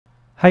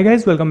Hi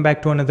guys, welcome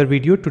back to another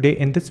video. Today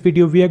in this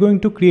video we are going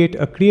to create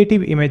a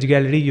creative image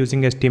gallery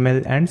using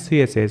HTML and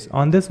CSS.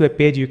 On this web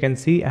page you can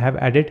see I have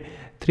added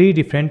three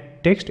different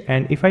text,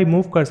 and if I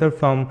move cursor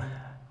from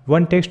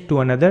one text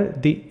to another,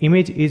 the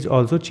image is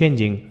also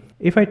changing.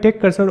 If I take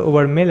cursor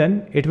over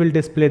melon, it will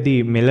display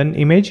the melon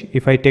image.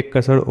 If I take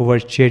cursor over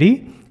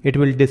cherry, it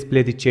will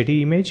display the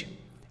cherry image.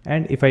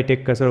 And if I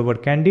take cursor over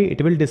candy,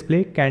 it will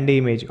display candy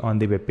image on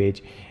the web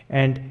page.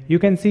 And you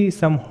can see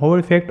some hover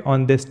effect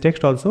on this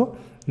text also.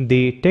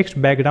 The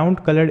text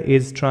background color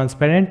is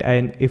transparent,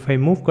 and if I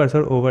move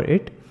cursor over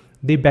it,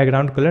 the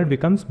background color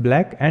becomes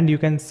black, and you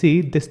can see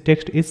this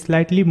text is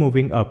slightly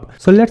moving up.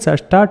 So let's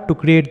start to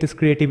create this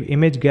creative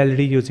image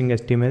gallery using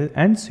HTML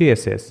and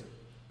CSS.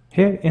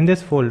 Here in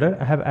this folder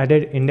I have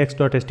added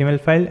index.html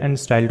file and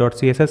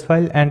style.css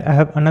file, and I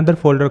have another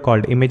folder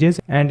called images,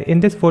 and in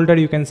this folder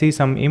you can see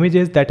some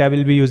images that I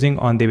will be using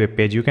on the web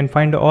page. You can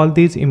find all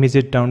these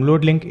images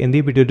download link in the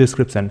video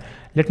description.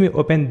 Let me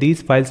open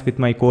these files with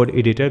my code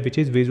editor, which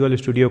is Visual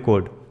Studio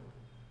Code.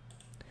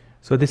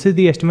 So this is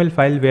the HTML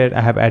file where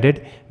I have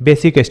added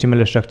basic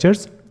HTML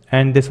structures,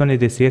 and this one is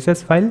the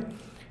CSS file.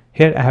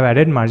 Here I have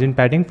added margin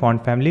padding,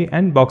 font family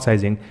and box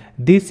sizing.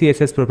 These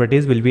CSS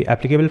properties will be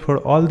applicable for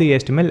all the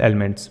HTML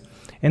elements.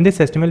 In this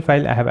HTML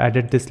file I have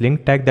added this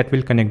link tag that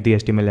will connect the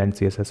HTML and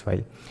CSS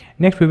file.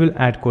 Next we will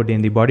add code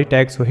in the body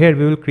tag. So here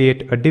we will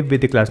create a div with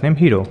the class name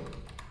hero.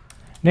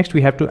 Next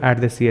we have to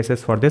add the CSS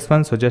for this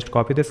one. So just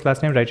copy this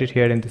class name, write it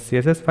here in the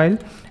CSS file,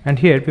 and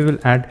here we will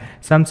add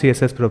some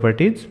CSS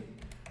properties.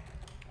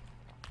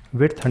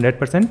 Width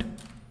 100%,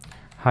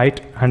 height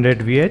 100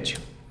 VH.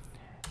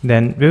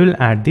 Then we will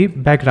add the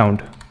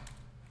background.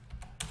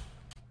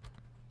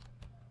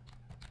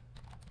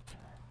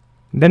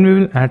 Then we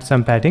will add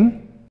some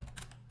padding.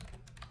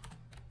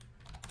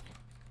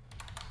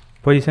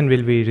 Position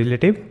will be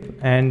relative,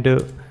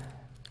 and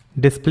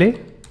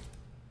display,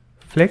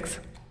 flex,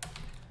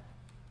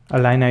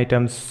 align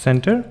items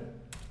center,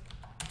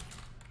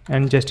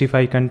 and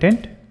justify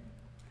content,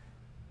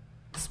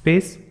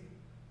 space,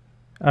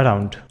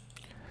 around.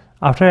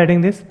 After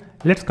adding this,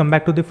 let's come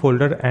back to the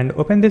folder and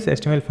open this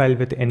HTML file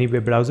with any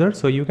web browser.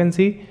 So you can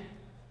see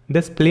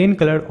this plain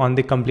color on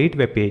the complete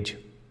web page.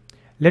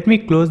 Let me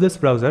close this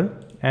browser,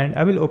 and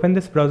I will open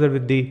this browser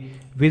with the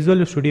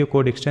Visual Studio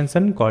Code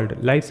extension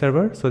called Live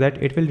Server, so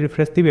that it will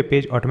refresh the web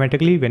page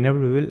automatically whenever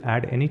we will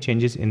add any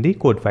changes in the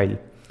code file.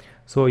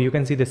 So you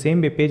can see the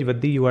same web page,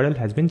 but the URL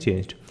has been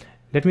changed.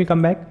 Let me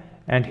come back,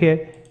 and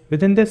here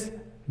within this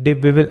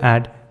div we will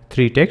add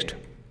three text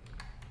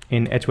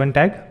in h1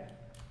 tag.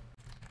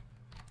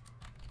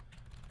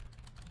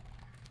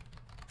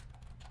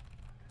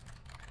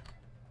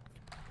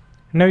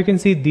 Now you can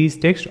see these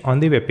text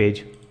on the web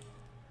page.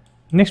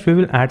 Next we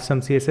will add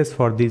some CSS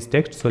for these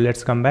text. So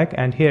let's come back,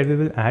 and here we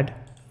will add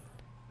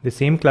the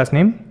same class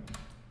name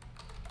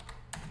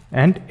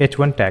and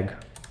h1 tag.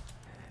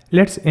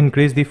 Let's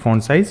increase the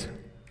font size.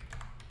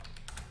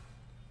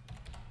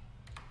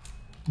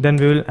 Then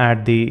we will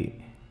add the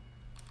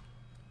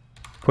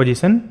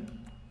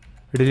position,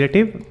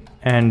 relative,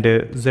 and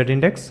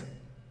z-index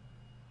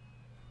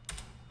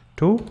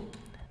 2.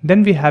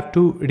 Then we have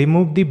to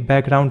remove the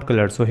background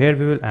color. So here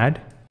we will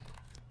add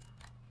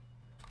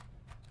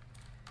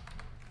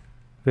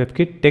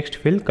WebKit text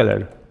fill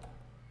color.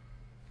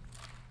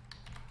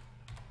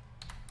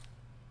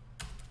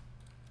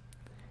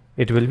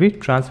 It will be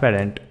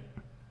transparent.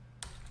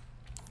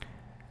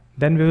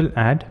 Then we will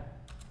add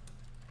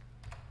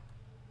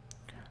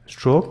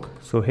stroke.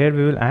 So here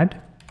we will add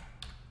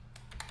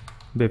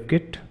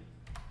WebKit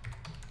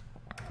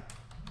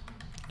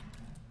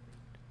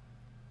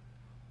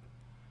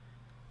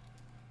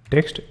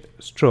text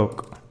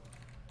stroke.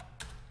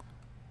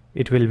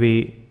 It will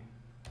be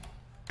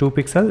 2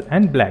 pixel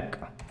and black.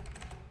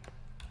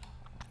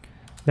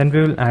 Then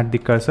we will add the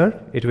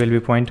cursor. It will be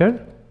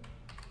pointer.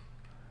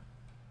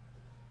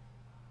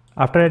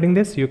 After adding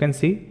this, you can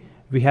see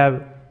we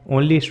have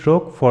only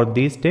stroke for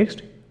these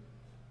text,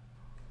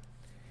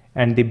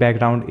 and the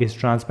background is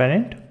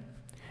transparent.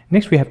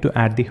 Next we have to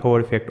add the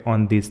hover effect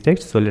on these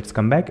text. So let's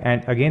come back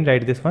and again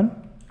write this one.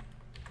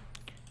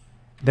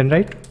 Then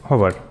write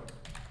hover.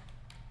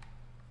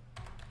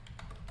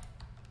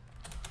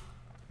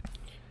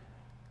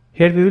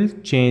 Here we will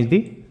change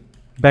the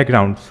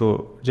background.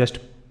 So just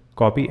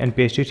copy and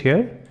paste it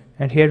here,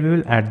 and here we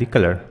will add the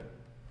color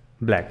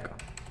black.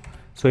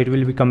 So it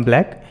will become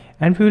black,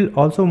 and we will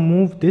also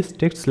move this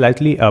text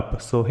slightly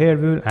up. So here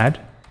we will add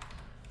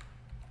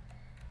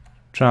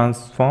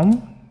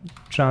transform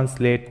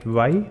translate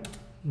y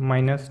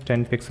minus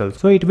 10 pixels.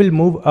 So it will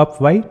move up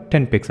y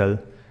 10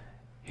 pixel.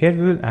 Here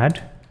we will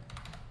add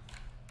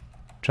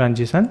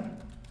transition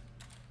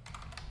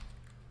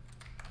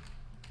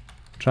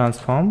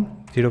transform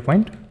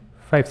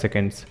 0.5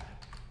 seconds.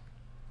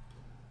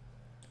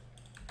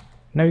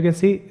 Now you can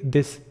see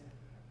this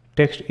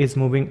text is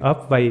moving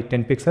up by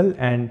 10 pixel,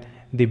 and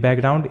the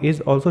background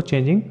is also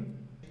changing.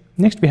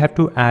 Next we have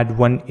to add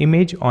one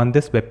image on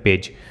this web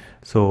page.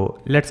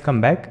 So let's come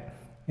back.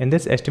 In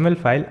this HTML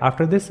file,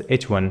 after this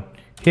h1,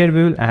 here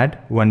we will add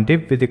one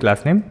div with the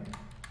class name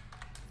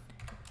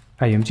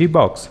img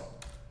box.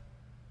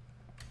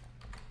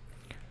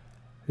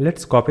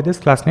 Let's copy this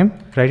class name,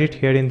 write it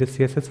here in the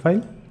CSS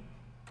file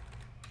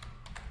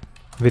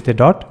with a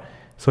dot.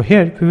 So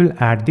here we will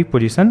add the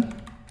position.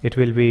 It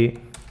will be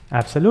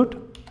absolute,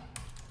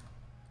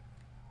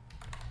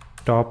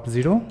 top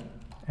 0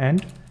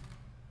 and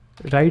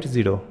right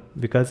 0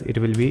 because it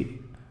will be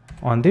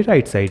on the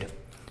right side.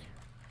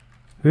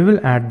 We will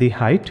add the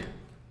height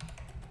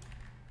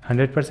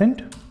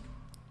 100%.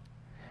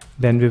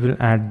 Then we will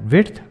add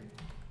width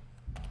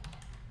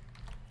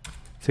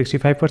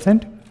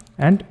 65%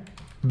 and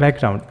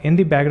background. In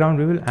the background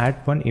we will add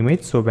one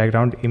image, so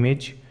background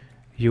image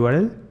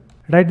URL.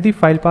 Write the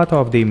file path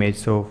of the image,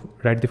 so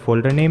write the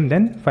folder name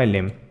then file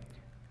name.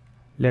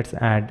 Let's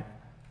add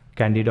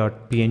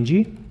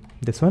candy.png,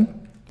 this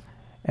one,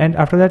 and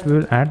after that we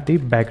will add the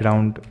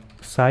background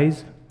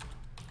size.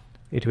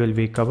 It will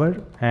be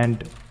cover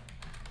and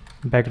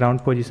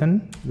background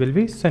position will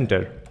be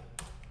center.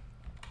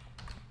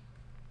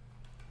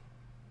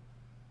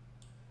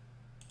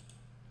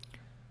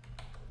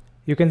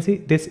 You can see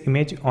this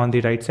image on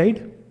the right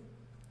side.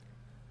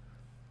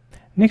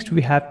 Next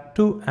we have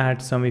to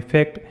add some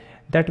effect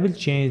that will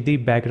change the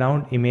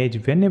background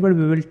image whenever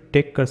we will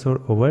take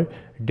cursor over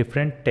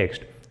different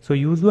text. So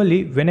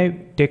usually when I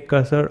take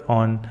cursor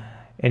on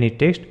any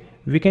text,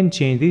 we can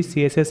change the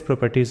CSS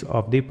properties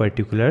of the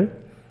particular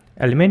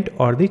element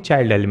or the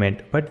child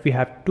element, but we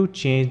have to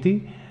change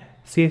the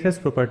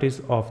CSS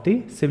properties of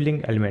the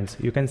sibling elements.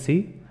 You can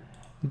see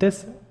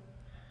this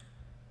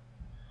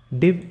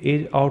div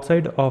is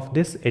outside of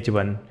this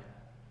h1,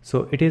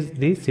 so it is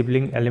the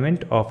sibling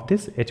element of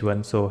this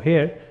h1. So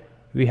here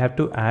we have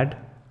to add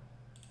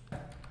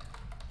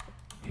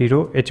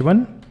hero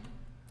h1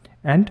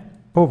 and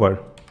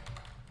hover,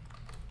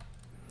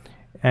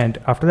 and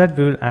after that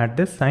we will add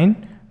this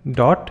sign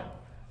dot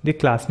the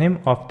class name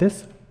of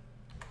this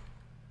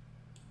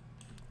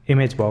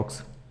image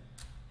box.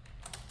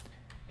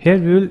 Here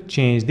we will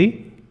change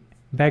the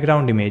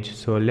background image,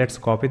 so let's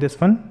copy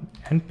this one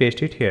and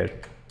paste it here.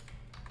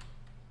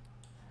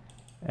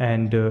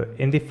 And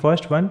in the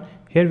first one,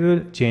 here we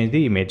will change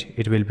the image.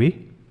 It will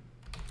be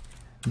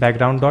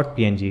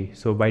background.png.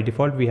 So by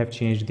default we have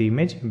changed the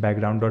image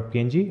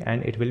background.png,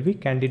 and it will be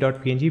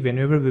candy.png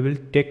whenever we will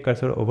take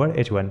cursor over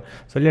h1.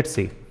 So let's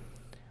see.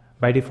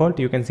 By default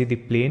you can see the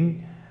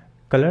plain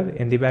color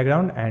in the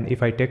background, and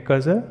if I take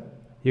cursor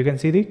you can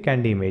see the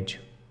candy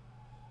image,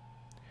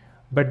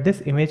 but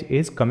this image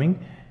is coming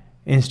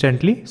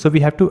instantly, so we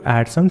have to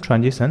add some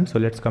transition. So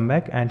let's come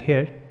back, and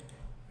here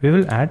we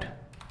will add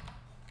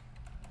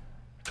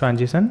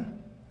transition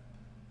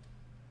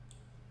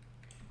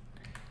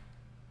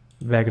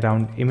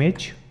background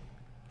image.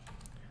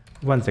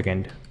 1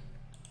 second.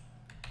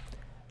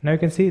 Now you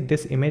can see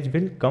this image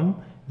will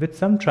come with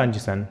some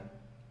transition,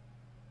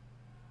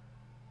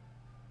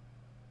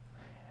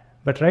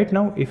 but right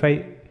now if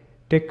I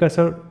take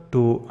cursor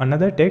to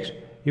another text,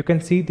 you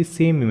can see the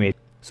same image.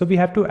 So we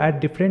have to add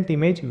different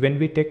image when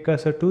we take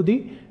cursor to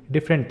the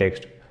different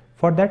text.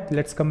 For that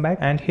let's come back,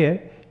 and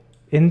here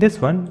in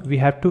this one we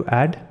have to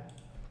add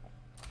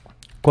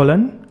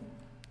colon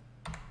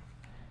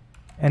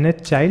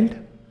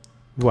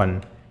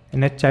nhchild1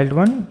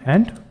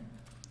 and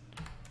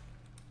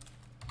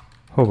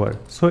hover.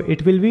 So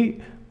it will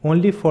be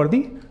only for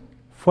the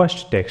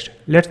first text.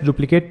 Let's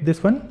duplicate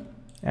this one,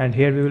 and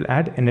here we will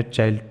add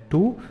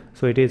nhchild2.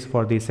 So it is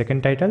for the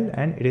second title,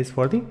 and it is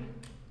for the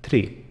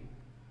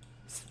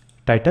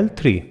title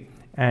 3,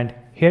 and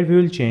here we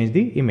will change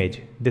the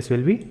image. This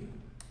will be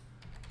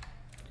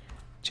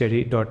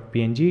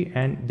cherry.png,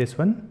 and this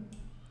one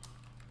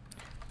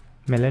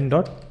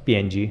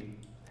melon.png.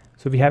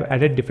 So we have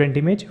added different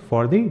image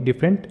for the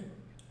different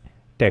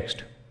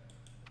text.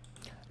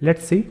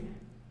 Let's see.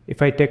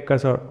 If I take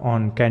cursor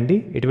on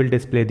candy, it will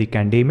display the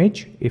candy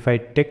image. If I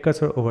take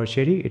cursor over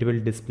cherry, it will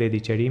display the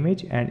cherry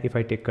image, and if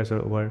I take cursor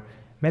over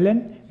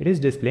melon, it is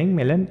displaying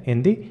melon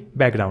in the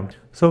background.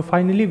 So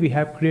finally we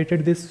have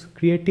created this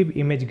creative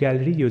image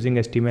gallery using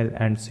HTML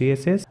and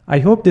CSS. I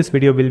hope this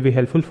video will be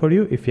helpful for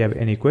you. If you have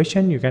any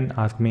question, you can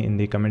ask me in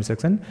the comment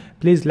section.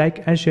 Please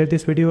like and share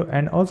this video,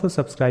 and also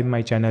subscribe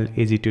my channel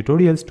Easy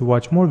Tutorials to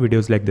watch more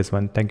videos like this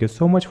one. Thank you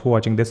so much for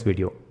watching this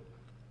video.